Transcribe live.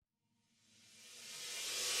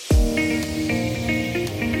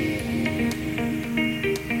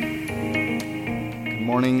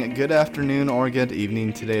good afternoon or good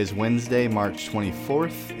evening. Today is Wednesday, March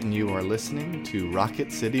 24th, and you are listening to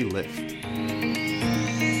Rocket City Lift.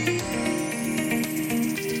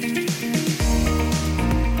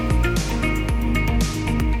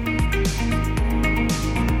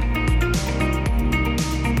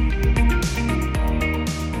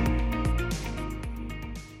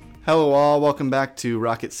 Hello all, welcome back to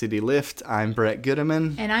Rocket City Lift. I'm Brett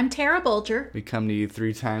Goodeman. And I'm Tara Bolger. We come to you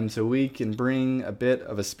 3 times a week and bring a bit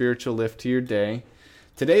of a spiritual lift to your day.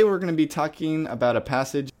 Today we're going to be talking about a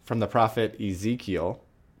passage from the prophet Ezekiel.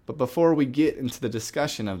 But before we get into the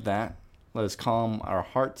discussion of that, let us calm our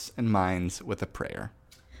hearts and minds with a prayer.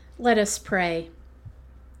 Let us pray.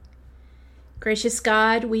 Gracious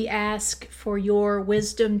God, we ask for your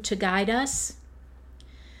wisdom to guide us,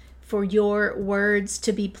 for your words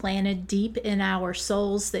to be planted deep in our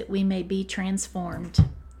souls that we may be transformed,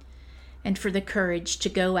 and for the courage to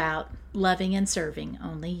go out loving and serving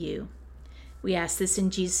only you. We ask this in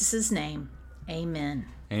Jesus' name. Amen.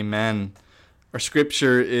 Amen. Our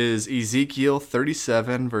scripture is Ezekiel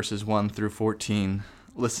 37, verses 1 through 14.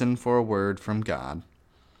 Listen for a word from God.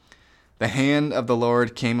 The hand of the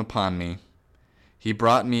Lord came upon me. He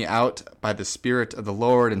brought me out by the Spirit of the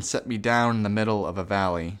Lord and set me down in the middle of a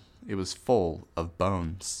valley. It was full of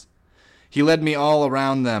bones. He led me all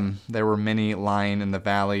around them. There were many lying in the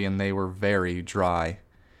valley, and they were very dry.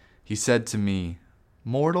 He said to me,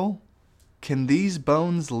 "Mortal, can these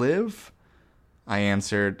bones live?" I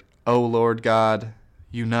answered, "O Lord God,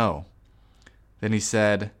 you know." Then he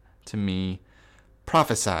said to me,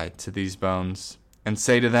 "Prophesy to these bones, and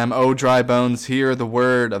say to them, O dry bones, hear the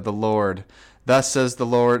word of the Lord. Thus says the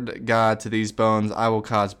Lord God to these bones, I will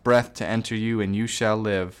cause breath to enter you, and you shall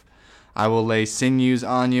live. I will lay sinews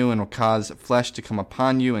on you, and will cause flesh to come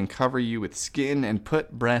upon you, and cover you with skin, and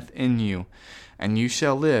put breath in you. And you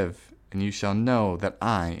shall live, and you shall know that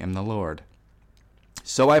I am the Lord."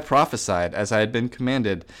 So I prophesied as I had been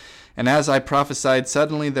commanded. And as I prophesied,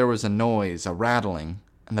 suddenly there was a noise, a rattling,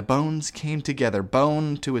 and the bones came together,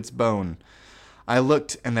 bone to its bone. I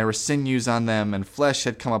looked, and there were sinews on them, and flesh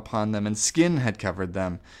had come upon them, and skin had covered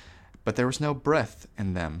them, but there was no breath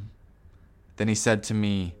in them. Then he said to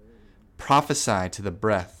me, "Prophesy to the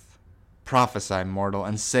breath. Prophesy, mortal,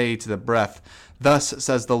 and say to the breath, Thus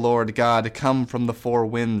says the Lord God, Come from the 4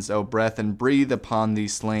 winds, O breath, and breathe upon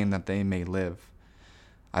these slain, that they may live."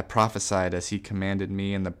 I prophesied as he commanded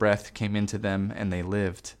me, and the breath came into them, and they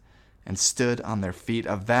lived, and stood on their feet,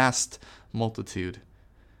 a vast multitude.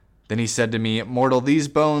 Then he said to me, "Mortal, these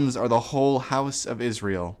bones are the whole house of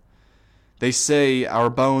Israel. They say,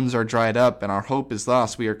 Our bones are dried up, and our hope is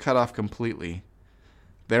lost. We are cut off completely.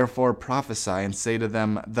 Therefore prophesy and say to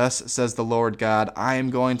them, Thus says the Lord God, I am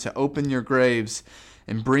going to open your graves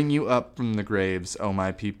and bring you up from the graves, O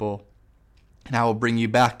my people. And I will bring you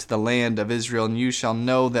back to the land of Israel, and you shall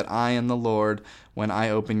know that I am the Lord when I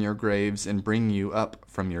open your graves and bring you up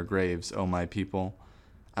from your graves, O my people.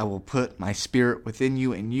 I will put my spirit within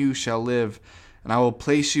you, and you shall live, and I will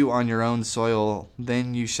place you on your own soil.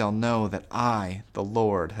 Then you shall know that I, the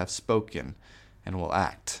Lord, have spoken and will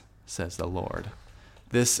act, says the Lord."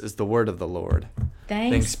 This is the word of the Lord.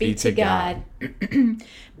 Thanks be to God.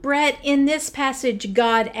 Brett, in this passage,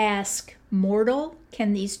 God asks, "Mortal,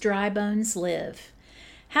 can these dry bones live?"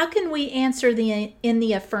 How can we answer in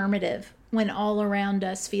the affirmative when all around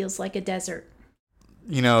us feels like a desert?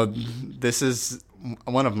 You know, this is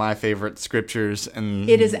one of my favorite scriptures, and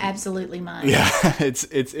it is absolutely mine. Yeah,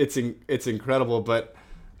 it's incredible. But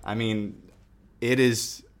I mean, it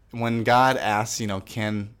is when God asks,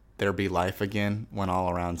 can there be life again when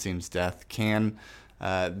all around seems death? Can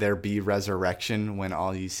there be resurrection when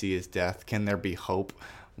all you see is death? Can there be hope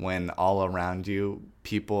when all around you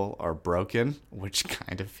people are broken, which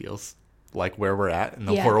kind of feels like where we're at in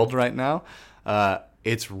the world right now?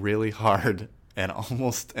 It's really hard and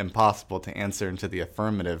almost impossible to answer into the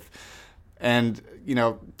affirmative. And,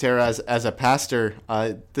 Tara, as a pastor,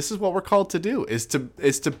 this is what we're called to do, is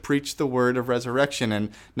to preach the word of resurrection,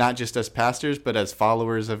 and not just as pastors, but as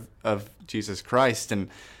followers of Jesus Christ, and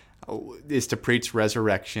is to preach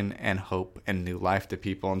resurrection and hope and new life to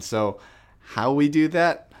people. And so how we do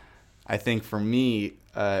that, I think for me,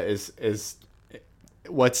 is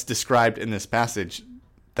what's described in this passage,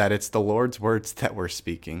 that it's the Lord's words that we're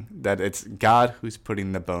speaking, that it's God who's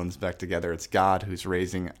putting the bones back together. It's God who's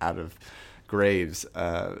raising out of graves.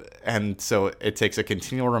 And so it takes a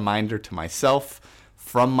continual reminder to myself,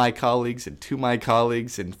 from my colleagues, and to my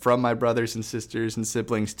colleagues, and from my brothers and sisters and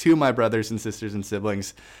siblings to my brothers and sisters and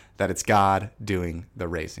siblings, that it's God doing the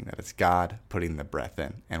raising, that it's God putting the breath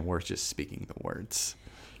in, and we're just speaking the words.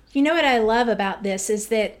 You know what I love about this is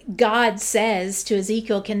that God says to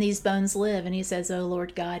Ezekiel, can these bones live? And he says, oh,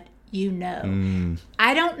 Lord God, you know.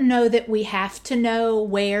 I don't know that we have to know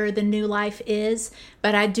where the new life is,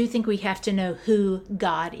 but I do think we have to know who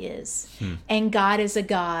God is. And God is a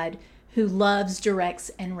God who loves,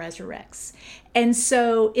 directs, and resurrects. And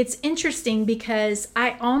so it's interesting because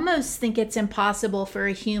I almost think it's impossible for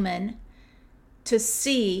a human to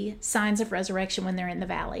see signs of resurrection when they're in the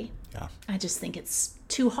valley. Yeah. I just think it's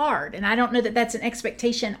too hard. And I don't know that that's an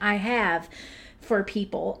expectation I have for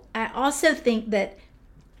people. I also think that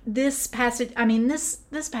this passage,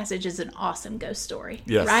 this passage is an awesome ghost story,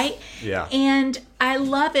 Yes. right? Yeah. And I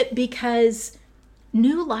love it because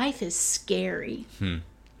new life is scary.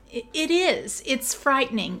 It is. It's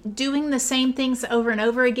frightening. Doing the same things over and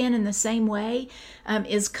over again in the same way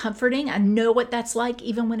is comforting. I know what that's like,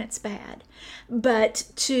 even when it's bad. But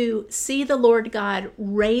to see the Lord God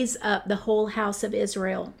raise up the whole house of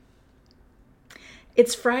Israel,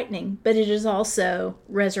 it's frightening, but it is also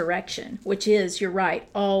resurrection, which is, you're right,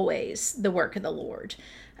 always the work of the Lord.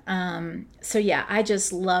 So yeah, I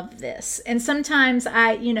just love this. And sometimes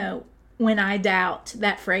when I doubt,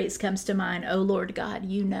 that phrase comes to mind, oh Lord God,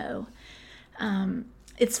 you know.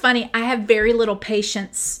 It's funny, I have very little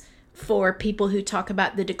patience for people who talk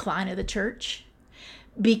about the decline of the church,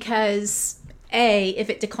 because if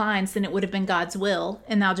it declines, then it would have been God's will,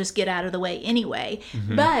 and they'll just get out of the way anyway.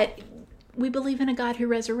 But we believe in a God who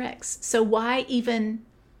resurrects. So why even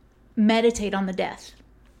meditate on the death?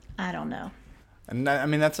 I don't know. And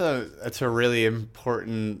that's a really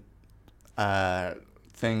important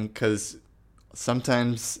thing, because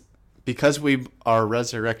sometimes, because we are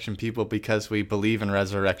resurrection people, because we believe in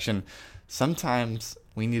resurrection, sometimes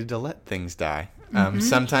we need to let things die.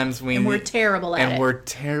 Sometimes we're terrible at it. And we're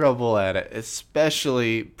terrible at it,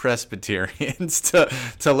 especially Presbyterians,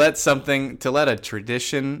 to let a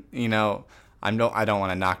tradition, I don't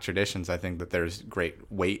want to knock traditions. I think that there's great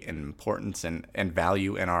weight and importance and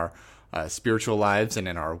value in our spiritual lives and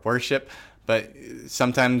in our worship. But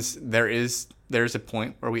sometimes there's a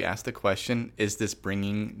point where we ask the question, is this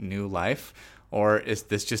bringing new life, or is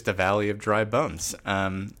this just a valley of dry bones?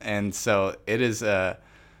 And so it is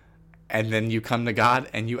and then you come to God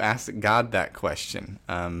and you ask God that question.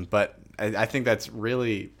 But I think that's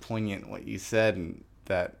really poignant what you said, and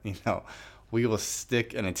that, we will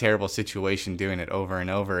stick in a terrible situation doing it over and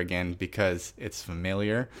over again because it's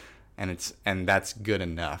familiar, and that's good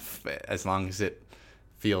enough. As long as it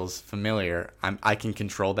feels familiar, I can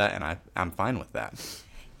control that, and I'm fine with that.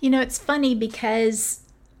 It's funny because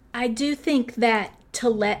I do think that to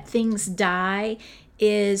let things die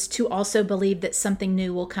is to also believe that something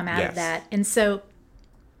new will come out of that. And so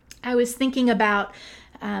I was thinking about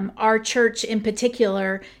our church in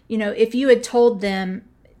particular. If you had told them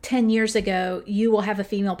 10 years ago, you will have a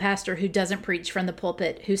female pastor who doesn't preach from the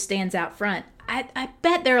pulpit, who stands out front, I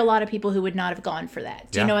bet there are a lot of people who would not have gone for that.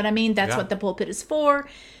 Do you know what I mean? That's what the pulpit is for.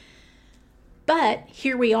 But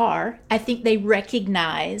here we are. I think they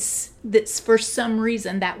recognize that for some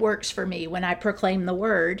reason that works for me when I proclaim the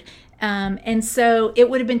word. And so it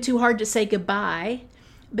would have been too hard to say goodbye.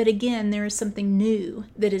 But again, there is something new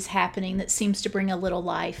that is happening that seems to bring a little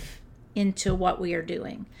life into what we are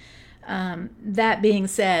doing. That being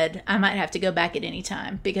said, I might have to go back at any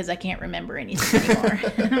time because I can't remember anything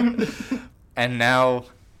anymore. And now,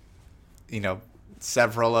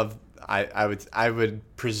 several of I would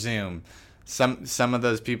presume some of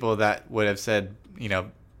those people that would have said,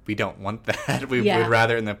 we don't want that. We'd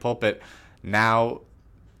rather in the pulpit now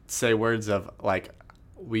say words of like,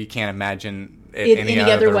 we can't imagine it any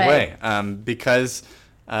other way. Because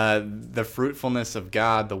the fruitfulness of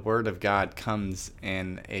God, the Word of God, comes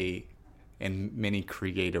in many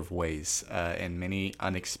creative ways, in many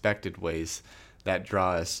unexpected ways that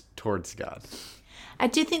draw us towards God. I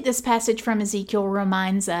do think this passage from Ezekiel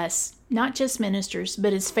reminds us, not just ministers,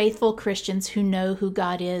 but as faithful Christians who know who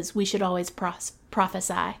God is, we should always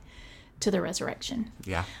prophesy to the resurrection.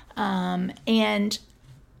 Yeah. And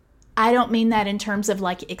I don't mean that in terms of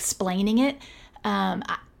like explaining it. One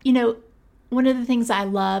of the things I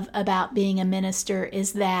love about being a minister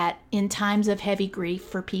is that in times of heavy grief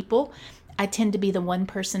for people, I tend to be the one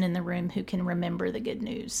person in the room who can remember the good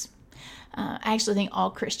news. I actually think all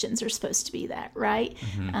Christians are supposed to be that, right?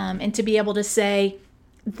 And to be able to say,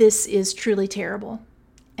 this is truly terrible,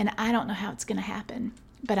 and I don't know how it's going to happen,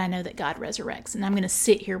 but I know that God resurrects, and I'm going to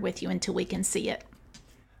sit here with you until we can see it.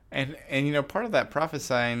 And part of that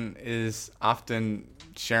prophesying is often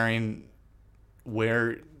sharing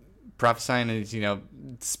where prophesying is,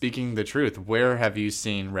 speaking the truth. Where have you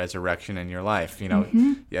seen resurrection in your life?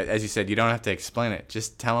 As you said, you don't have to explain it.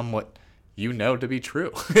 Just tell them what you know to be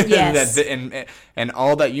true. Yes. and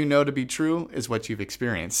all that you know to be true is what you've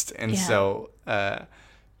experienced. And Yeah. so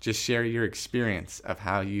just share your experience of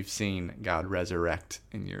how you've seen God resurrect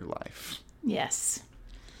in your life. Yes.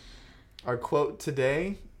 Our quote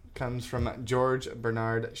today comes from George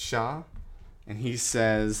Bernard Shaw, and he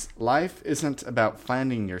says, "Life isn't about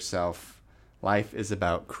finding yourself. Life is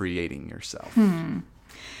about creating yourself."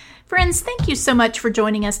 Friends, thank you so much for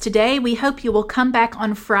joining us today. We hope you will come back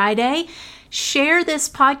on Friday. Share this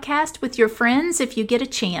podcast with your friends if you get a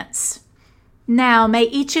chance. Now, may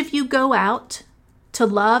each of you go out to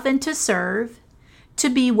love and to serve, to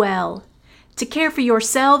be well, to care for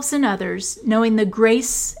yourselves and others, knowing the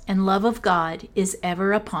grace and love of God is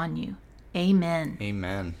ever upon you. Amen.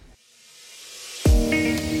 Amen.